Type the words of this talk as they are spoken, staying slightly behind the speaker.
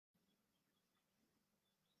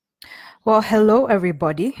Well, hello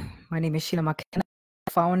everybody. My name is Sheila McKenna,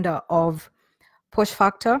 founder of Push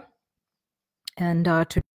Factor, and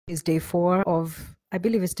today is day four of, I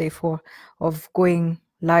believe it's day four of going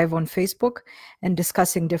live on Facebook and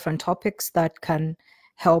discussing different topics that can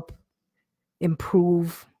help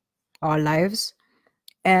improve our lives.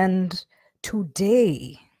 And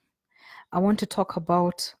today, I want to talk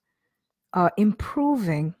about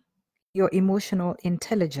improving your emotional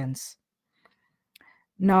intelligence.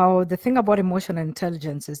 Now, the thing about emotional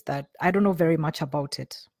intelligence is that I don't know very much about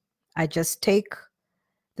it. I just take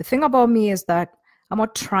the thing about me is that I'm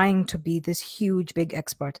not trying to be this huge, big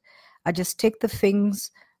expert. I just take the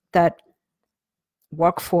things that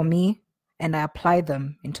work for me and I apply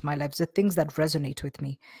them into my life, the things that resonate with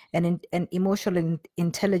me. And emotional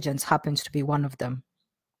intelligence happens to be one of them.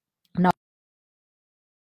 Now,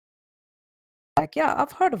 like, yeah,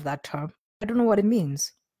 I've heard of that term. I don't know what it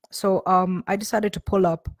means. So I decided to pull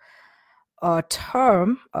up a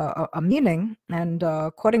term, a meaning, and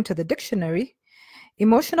according to the dictionary,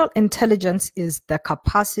 emotional intelligence is the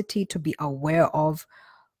capacity to be aware of,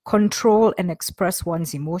 control, and express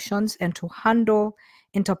one's emotions, and to handle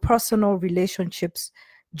interpersonal relationships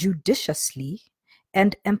judiciously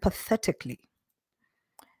and empathetically.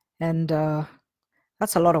 And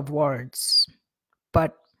that's a lot of words.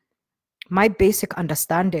 But my basic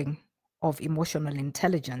understanding of emotional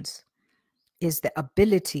intelligence is the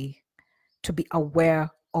ability to be aware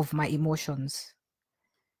of my emotions,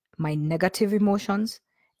 my negative emotions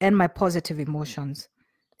and my positive emotions,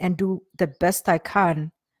 and do the best I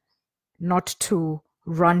can not to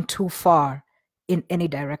run too far in any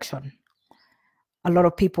direction. A lot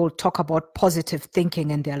of people talk about positive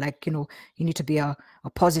thinking and they're like, you need to be a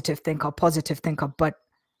positive thinker. But,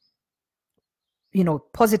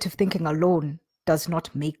 positive thinking alone does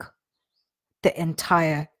not make the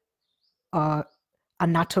entire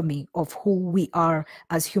anatomy of who we are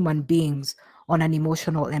as human beings on an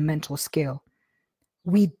emotional and mental scale.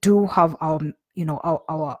 We do have our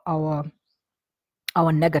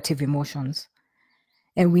negative emotions,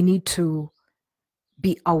 and we need to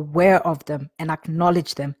be aware of them and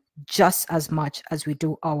acknowledge them just as much as we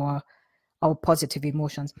do our positive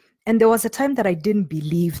emotions. And there was a time that I didn't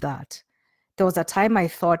believe that. There was a time I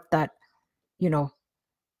thought that,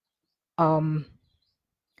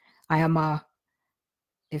 I am a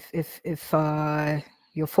if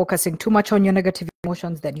you're focusing too much on your negative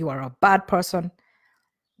emotions, then you are a bad person,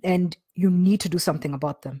 and you need to do something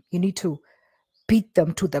about them. You need to beat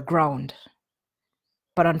them to the ground.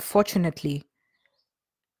 But unfortunately,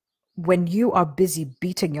 when you are busy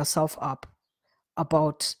beating yourself up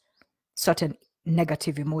about certain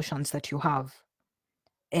negative emotions that you have,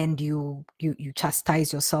 and you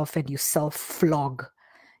chastise yourself and you self-flog,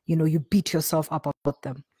 you beat yourself up about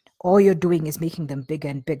them, all you're doing is making them bigger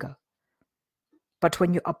and bigger. But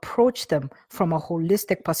when you approach them from a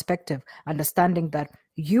holistic perspective, understanding that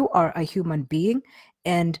you are a human being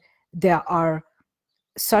and there are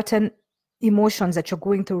certain emotions that you're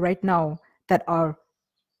going through right now that are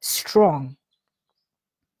strong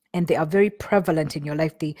and they are very prevalent in your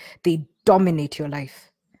life, they dominate your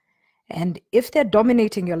life. And if they're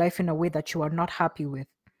dominating your life in a way that you are not happy with,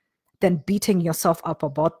 then beating yourself up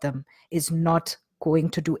about them is not going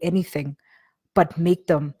to do anything but make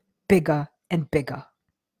them bigger and bigger.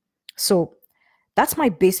 So that's my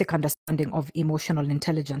basic understanding of emotional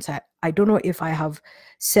intelligence. I don't know if I have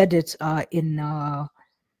said it in a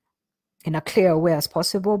clear way as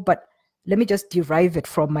possible, but let me just derive it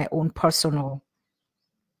from my own personal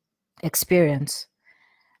experience.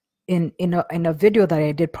 In a video that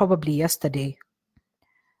I did probably yesterday,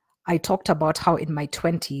 I talked about how in my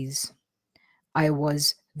 20s, I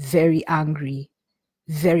was very angry,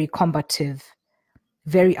 very combative,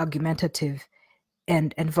 very argumentative,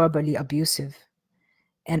 and verbally abusive,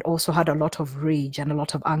 and also had a lot of rage and a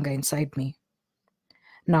lot of anger inside me.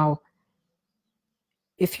 Now,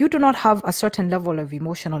 if you do not have a certain level of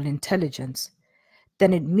emotional intelligence,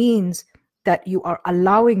 then it means that you are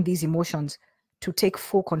allowing these emotions to take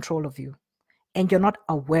full control of you, and you're not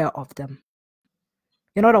aware of them.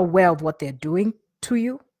 You're not aware of what they're doing to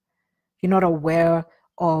you. You're not aware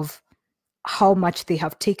of how much they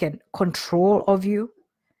have taken control of you.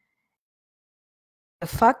 The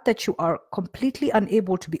fact that you are completely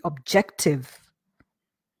unable to be objective,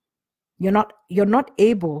 you're not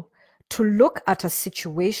able to look at a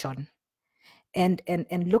situation and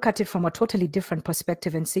look at it from a totally different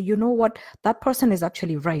perspective and say, you know what, that person is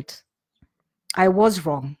actually right. I was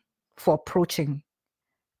wrong for approaching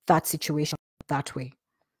that situation that way.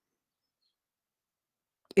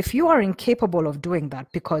 If you are incapable of doing that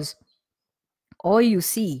because all you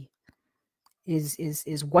see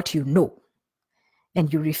is what you know,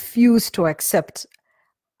 and you refuse to accept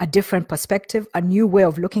a different perspective, a new way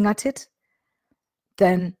of looking at it,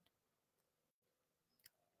 then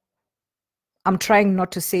I'm trying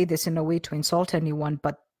not to say this in a way to insult anyone,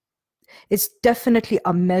 but it's definitely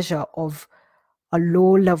a measure of a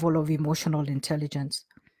low level of emotional intelligence.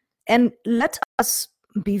 And let us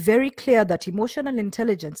be very clear that emotional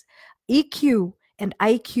intelligence, EQ and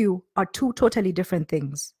IQ, are two totally different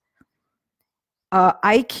things.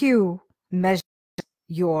 IQ measures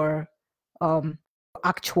your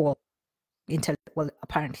actual intelligence. Well,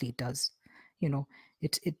 apparently it does. You're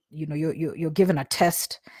given a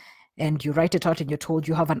test and you write it out and you're told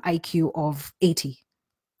you have an IQ of 80,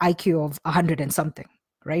 IQ of 100 and something,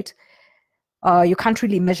 right? You can't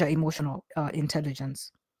really measure emotional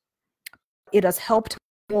intelligence. It has helped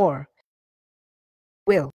more,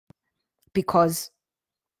 because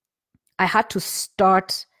I had to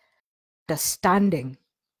start understanding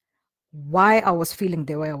why I was feeling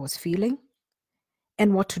the way I was feeling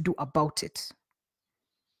and what to do about it.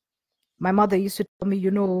 My mother used to tell me,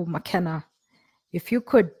 McKenna, if you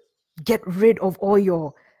could get rid of all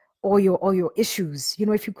your issues,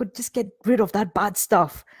 if you could just get rid of that bad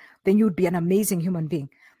stuff, then you'd be an amazing human being.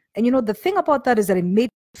 And the thing about that is that it made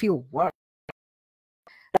me feel worse.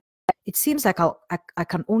 It seems like I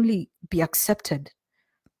can only be accepted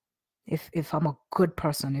if I'm a good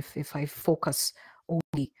person, if I focus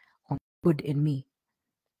only on good in me.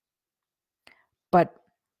 But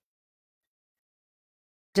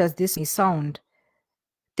just this may sound,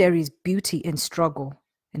 there is beauty in struggle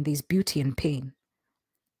and there's beauty in pain.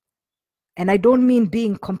 And I don't mean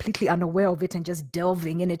being completely unaware of it and just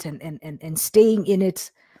delving in it and staying in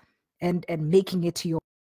it and making it your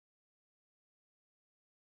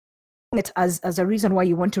it as a reason why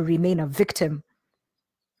you want to remain a victim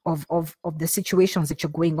of the situations that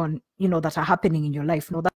you're going on, that are happening in your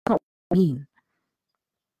life. No, that's not what I mean.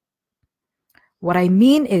 What I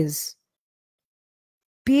mean is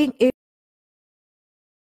being able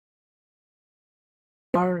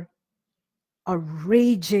are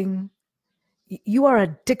raging. You are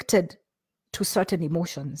addicted to certain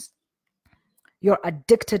emotions. You're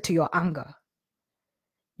addicted to your anger.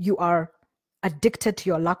 You are addicted to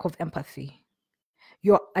your lack of empathy.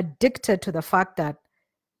 You're addicted to the fact that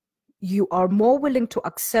you are more willing to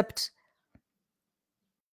accept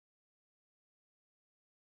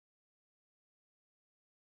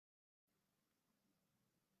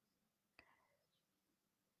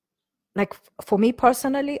like for me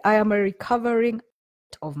personally, I am a recovering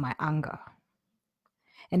of my anger.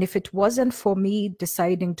 And if it wasn't for me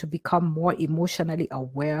deciding to become more emotionally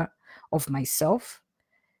aware of myself,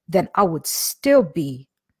 then I would still be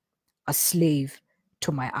a slave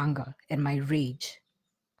to my anger and my rage.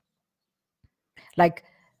 Like,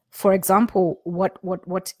 for example,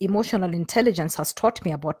 what emotional intelligence has taught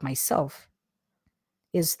me about myself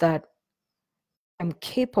is that I'm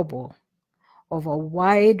capable of a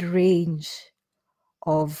wide range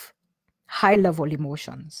of high-level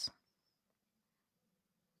emotions.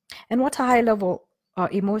 And what are high-level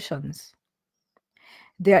emotions?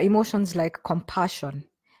 They are emotions like compassion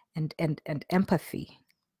and empathy.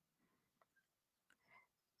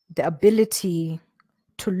 The ability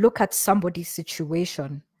to look at somebody's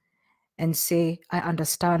situation and say, I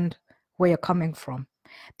understand where you're coming from.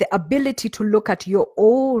 The ability to look at your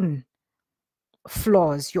own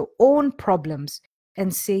flaws, your own problems,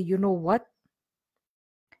 and say, you know what?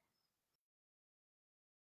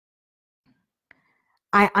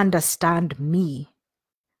 I understand me.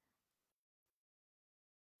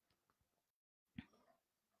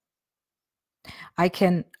 I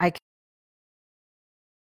can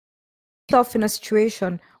myself in a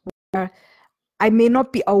situation where I may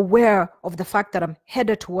not be aware of the fact that I'm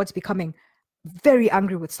headed towards becoming very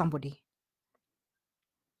angry with somebody.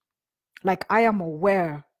 Like I am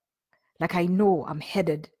aware, like I know I'm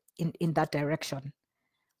headed in that direction.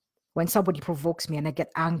 When somebody provokes me and I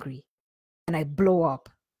get angry and I blow up.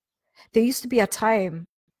 There used to be a time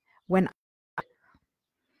when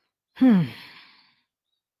there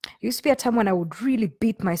used to be a time when I would really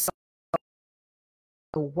beat myself,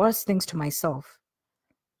 the worst things to myself.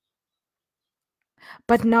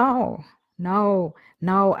 But now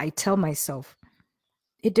I tell myself,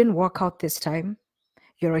 it didn't work out this time.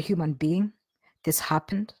 You're a human being. This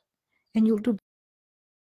happened, and you'll do.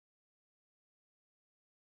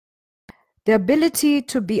 The ability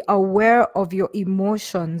to be aware of your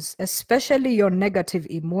emotions, especially your negative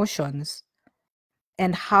emotions,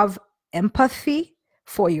 and have empathy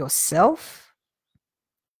for yourself,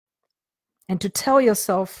 and to tell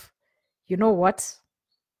yourself, you know what?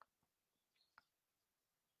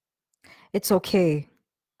 It's okay.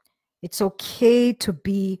 It's okay to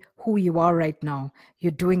be who you are right now.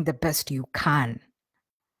 You're doing the best you can.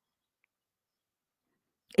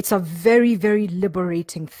 It's a very, very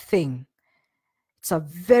liberating thing. It's a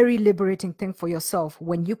very liberating thing for yourself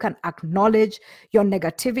when you can acknowledge your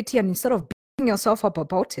negativity, and instead of beating yourself up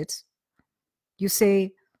about it, you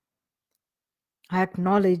say, I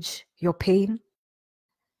acknowledge your pain.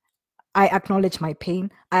 I acknowledge my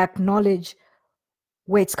pain. I acknowledge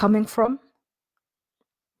where it's coming from.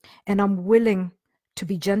 And I'm willing to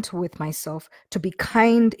be gentle with myself, to be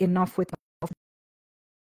kind enough with myself,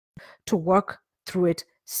 to work through it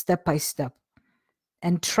step by step,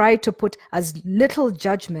 and try to put as little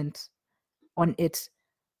judgment on it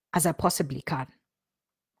as I possibly can.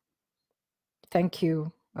 Thank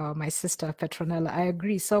you, my sister Petronella. I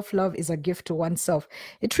agree. Self-love is a gift to oneself.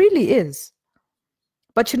 It really is.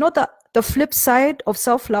 But you know that the flip side of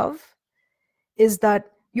self-love is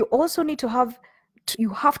that you also need to have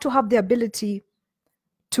the ability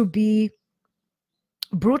to be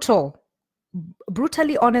brutally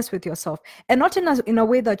honest with yourself, and not in a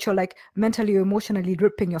way that you're like mentally or emotionally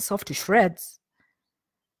ripping yourself to shreds,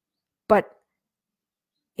 but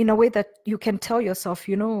in a way that you can tell yourself,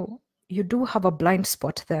 you know, you do have a blind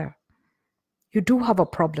spot there. You do have a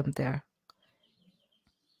problem there.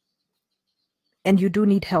 And you do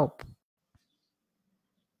need help.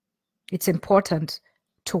 It's important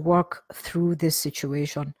to work through this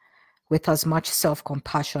situation with as much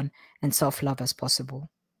self-compassion and self-love as possible.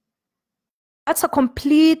 That's a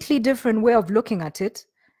completely different way of looking at it,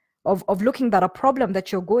 of looking at a problem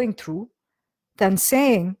that you're going through, than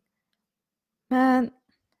saying, man,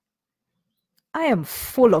 I am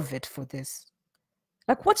full of it for this.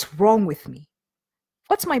 Like, what's wrong with me?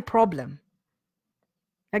 What's my problem?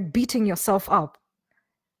 Like beating yourself up.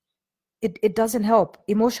 It doesn't help.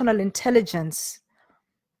 Emotional intelligence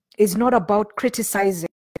is not about criticizing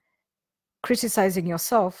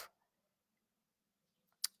yourself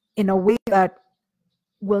in a way that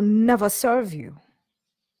will never serve you.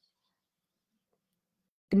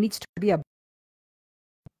 It needs to be a,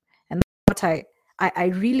 and what I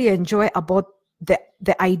really enjoy about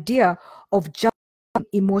the idea of just being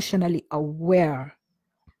emotionally aware.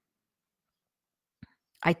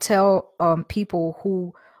 I tell people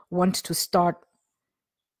who want to start,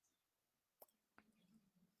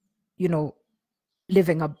 you know,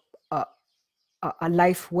 living a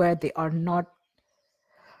life where they are not,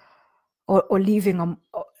 or living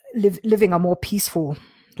a more peaceful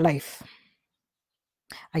life.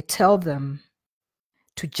 I tell them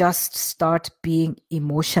to just start being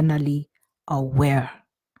emotionally aware.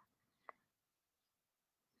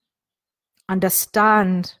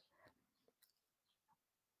 Understand,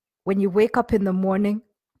 when you wake up in the morning,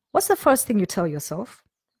 what's the first thing you tell yourself?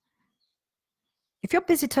 If you're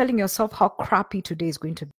busy telling yourself how crappy today is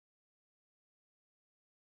going to be,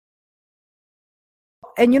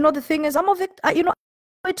 and you know, the thing is, I'm a victim, you know,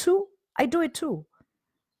 I do it too.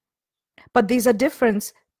 But there's a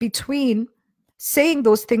difference between saying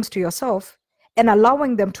those things to yourself and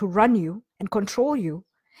allowing them to run you and control you,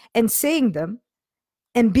 and saying them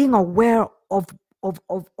and being aware of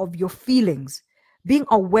your feelings, being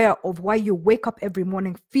aware of why you wake up every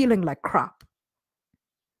morning feeling like crap.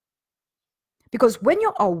 Because when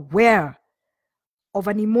you're aware of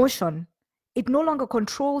an emotion, it no longer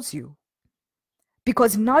controls you.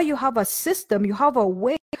 Because now you have a system, you have a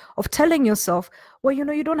way of telling yourself, well, you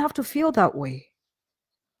know, you don't have to feel that way.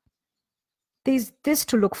 There's this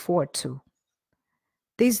to look forward to.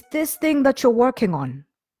 There's this thing that you're working on.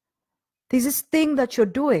 There's this thing that you're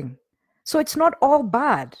doing. So it's not all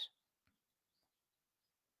bad.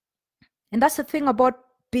 And that's the thing about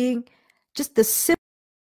being just the simple,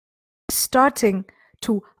 starting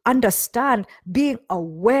to understand, being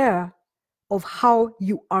aware of how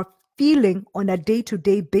you are feeling on a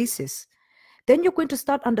day-to-day basis. Then you're going to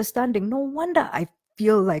start understanding, no wonder I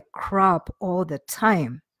feel like crap all the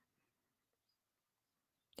time.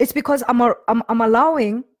 It's because I'm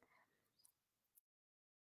allowing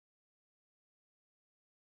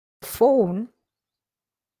phone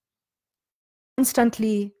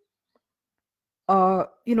constantly,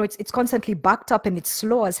 you know, it's constantly backed up and it's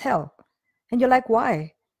slow as hell. And you're like,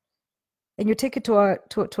 why? And you take it to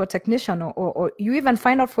a technician, or you even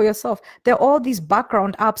find out for yourself. There are all these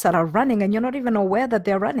background apps that are running and you're not even aware that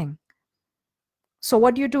they're running. So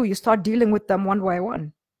what do? You start dealing with them one by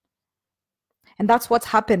one. And that's what's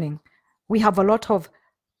happening. We have a lot of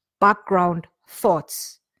background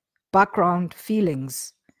thoughts, background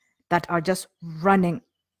feelings that are just running,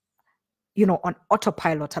 you know, on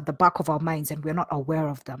autopilot at the back of our minds, and we're not aware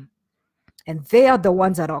of them. And they are the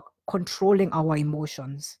ones that are controlling our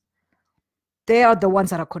emotions. they are the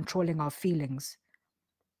ones that are controlling our feelings,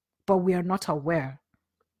 but we are not aware.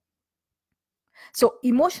 So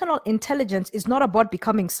emotional intelligence is not about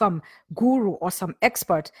becoming some guru or some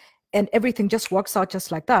expert and everything just works out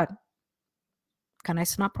just like that. Can I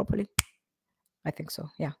snap properly? I think so,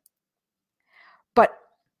 yeah. But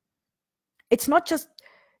it's not just,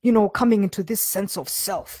 coming into this sense of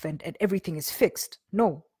self and everything is fixed.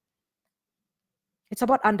 No. It's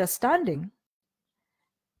about understanding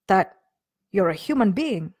that you're a human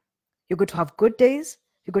being. You're going to have good days,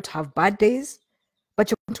 you're going to have bad days,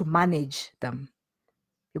 but you're going to manage them.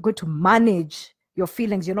 You're going to manage your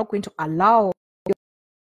feelings. You're not going to allow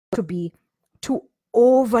to be too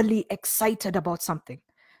overly excited about something,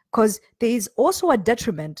 because there is also a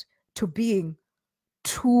detriment to being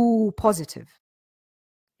too positive.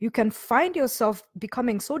 You can find yourself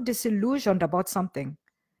becoming so disillusioned about something,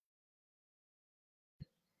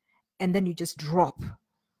 and then you just drop.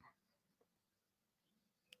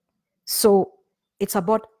 So it's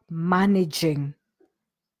about managing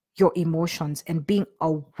your emotions and being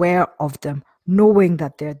aware of them, knowing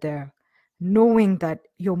that they're there, knowing that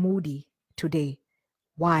you're moody today.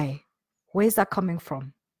 Why? Where is that coming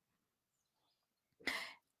from?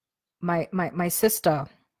 My sister,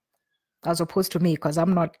 as opposed to me, because I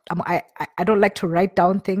don't like to write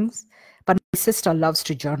down things, but my sister loves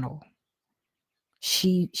to journal.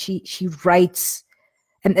 She writes,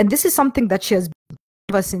 and this is something that she has been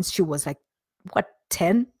ever since she was like, what,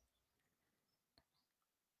 10?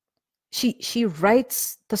 She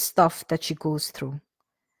writes the stuff that she goes through.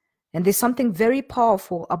 And there's something very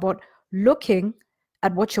powerful about looking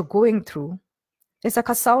at what you're going through. It's like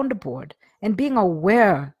a soundboard, and being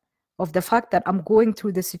aware of the fact that I'm going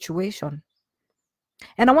through this situation.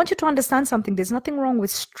 And I want you to understand something. There's nothing wrong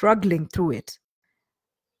with struggling through it.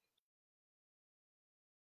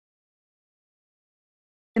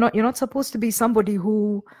 You're not supposed to be somebody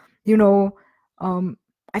who,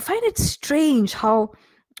 I find it strange how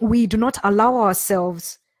we do not allow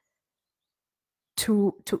ourselves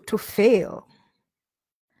to fail.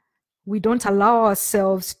 We don't allow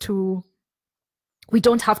ourselves we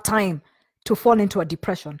don't have time to fall into a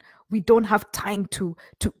depression. We don't have time to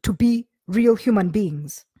be real human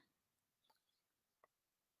beings.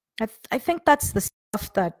 I think that's the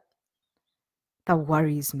stuff that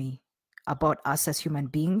worries me about us as human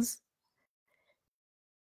beings.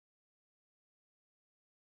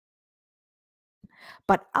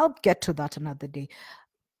 But I'll get to that another day.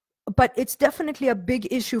 But it's definitely a big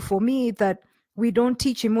issue for me that we don't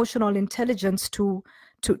teach emotional intelligence to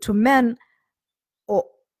men, or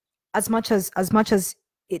as much as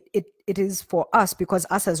it is for us, because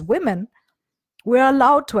us as women, we're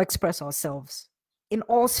allowed to express ourselves in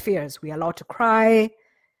all spheres. We're allowed to cry.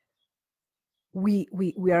 We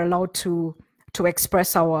are allowed to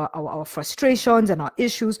express our frustrations and our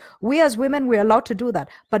issues. We as women, we're allowed to do that,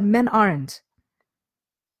 but men aren't.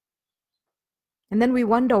 And then we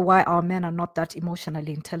wonder why our men are not that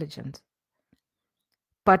emotionally intelligent.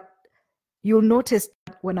 But you'll notice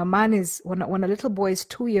that when a little boy is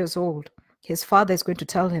 2 years old, his father is going to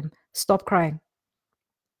tell him, stop crying.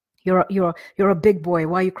 You're a big boy.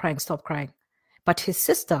 Why are you crying? Stop crying. But his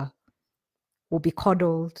sister will be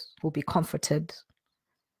coddled, will be comforted.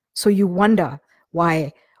 So you wonder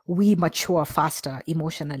why we mature faster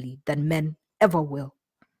emotionally than men ever will.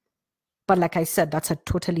 But like I said, that's a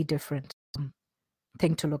totally different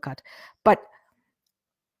thing to look at. But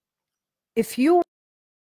if you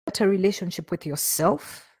want a relationship with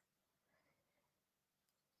yourself,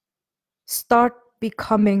 start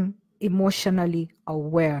becoming emotionally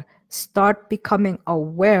aware. Start becoming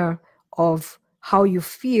aware of how you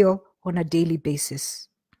feel on a daily basis.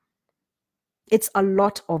 It's a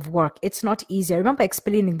lot of work. It's not easy. I remember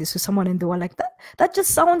explaining this to someone and they were like, that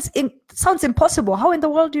just sounds impossible. How in the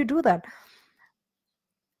world do you do that?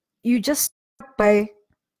 You just start by,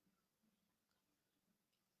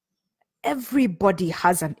 everybody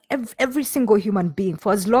has every single human being,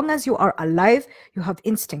 for as long as you are alive, you have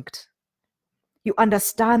instinct. You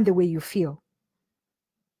understand the way you feel.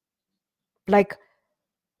 Like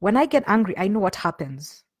when I get angry, I know what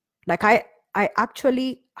happens. Like I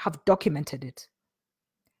actually have documented it.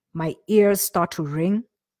 My ears start to ring.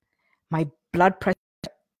 My blood pressure,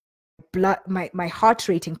 my heart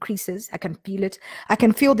rate increases. I can feel it. I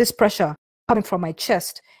can feel this pressure coming from my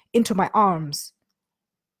chest into my arms.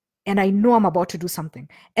 And I know I'm about to do something.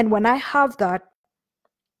 And when I have that,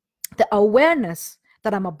 the awareness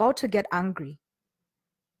that I'm about to get angry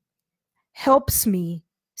helps me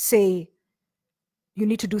say, you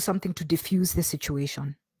need to do something to diffuse the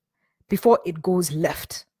situation before it goes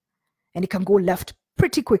left. And it can go left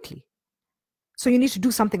pretty quickly. So you need to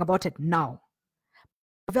do something about it now.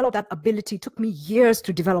 develop that ability. It took me years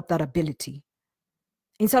to develop that ability.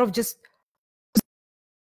 Instead of just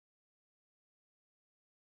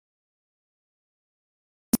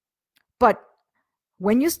but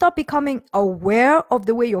when you start becoming aware of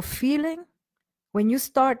the way you're feeling, when you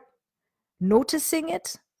start noticing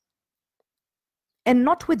it, and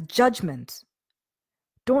not with judgment,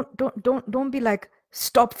 don't be like,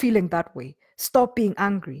 stop feeling that way, stop being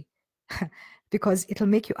angry, because it'll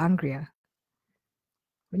make you angrier.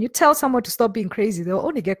 When you tell someone to stop being crazy, they'll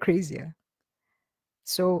only get crazier.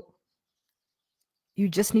 So you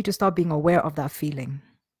just need to start being aware of that feeling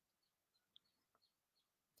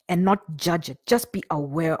and not judge it. Just be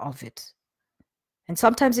aware of it. And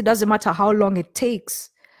sometimes it doesn't matter how long it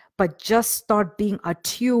takes, but just start being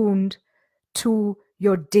attuned to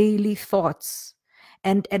your daily thoughts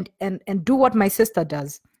and do what my sister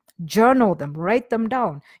does. Journal them, write them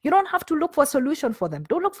down. You don't have to look for a solution for them.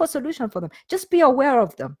 Don't look for a solution for them. Just be aware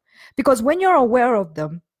of them. Because when you're aware of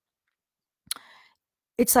them,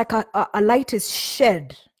 it's like a light is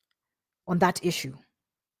shed on that issue.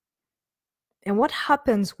 And what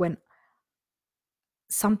happens when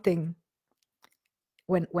something,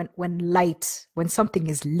 when something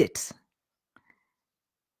is lit,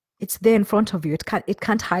 it's there in front of you. It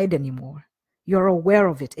can't hide anymore. You're aware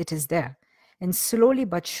of it. It is there. And slowly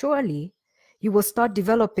but surely, you will start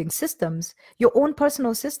developing systems, your own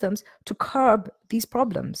personal systems, to curb these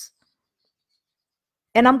problems.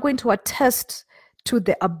 And I'm going to attest to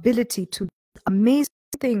the ability, to the amazing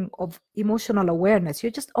thing of emotional awareness.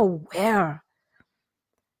 You're just aware.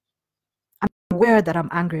 I'm aware that I'm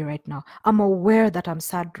angry right now. I'm aware that I'm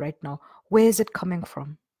sad right now. Where is it coming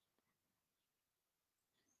from?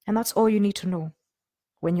 And that's all you need to know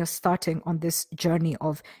when you're starting on this journey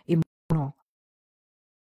of emotional.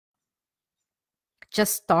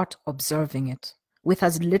 Just start observing it with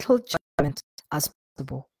as little judgment as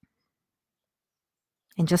possible.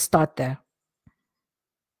 And just start there.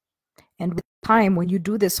 And with time, when you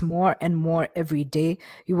do this more and more every day,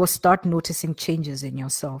 you will start noticing changes in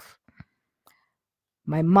yourself.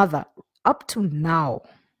 My mother, up to now,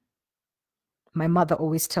 my mother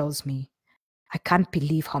always tells me, I can't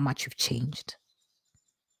believe how much you've changed.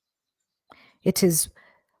 It is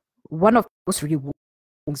one of the most rewarding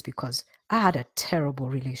things, because I had a terrible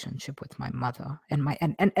relationship with my mother and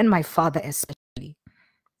my father especially.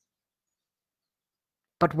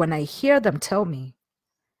 But when I hear them tell me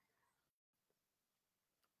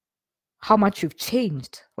how much you've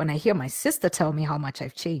changed, when I hear my sister tell me how much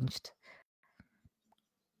I've changed,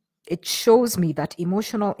 it shows me that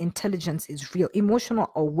emotional intelligence is real.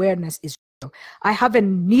 Emotional awareness is real. I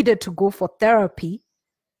haven't needed to go for therapy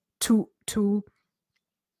to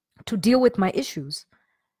deal with my issues.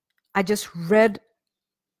 I just read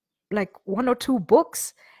like 1 or 2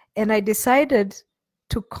 books, and I decided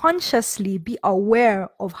to consciously be aware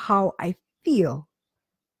of how I feel.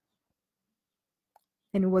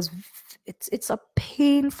 And it's a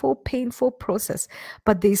painful process,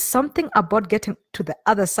 but there's something about getting to the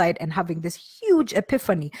other side and having this huge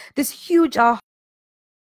epiphany, this huge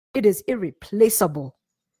it is irreplaceable.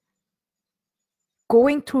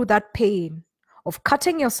 Going through that pain of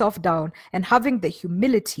cutting yourself down and having the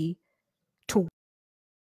humility to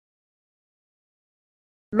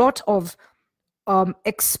a lot of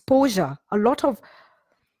exposure, a lot of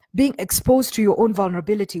being exposed to your own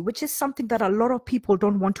vulnerability, which is something that a lot of people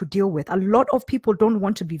don't want to deal with. A lot of people don't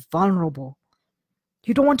want to be vulnerable.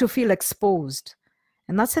 You don't want to feel exposed.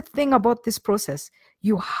 And that's the thing about this process.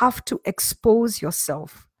 You have to expose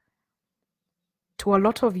yourself to a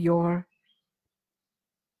lot of your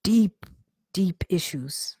deep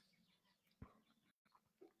issues.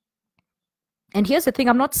 And here's the thing,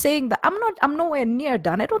 I'm not saying that I'm nowhere near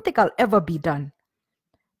done. I don't think I'll ever be done.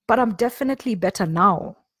 But I'm definitely better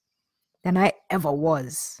now than I ever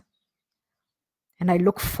was. And I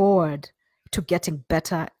look forward to getting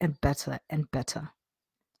better and better and better.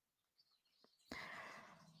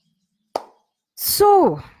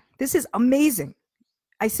 So this is amazing.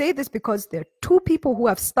 I say this because there are 2 people who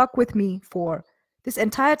have stuck with me for this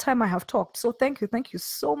entire time I have talked. So thank you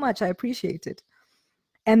so much. I appreciate it.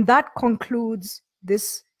 And that concludes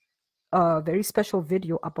this very special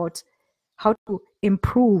video about how to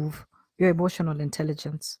improve your emotional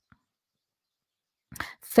intelligence.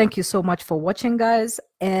 Thank you so much for watching, guys,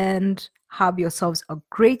 and have yourselves a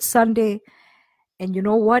great Sunday. And you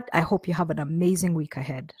know what? I hope you have an amazing week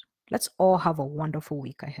ahead. Let's all have a wonderful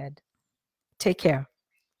week ahead. Take care.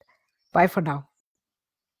 Bye for now.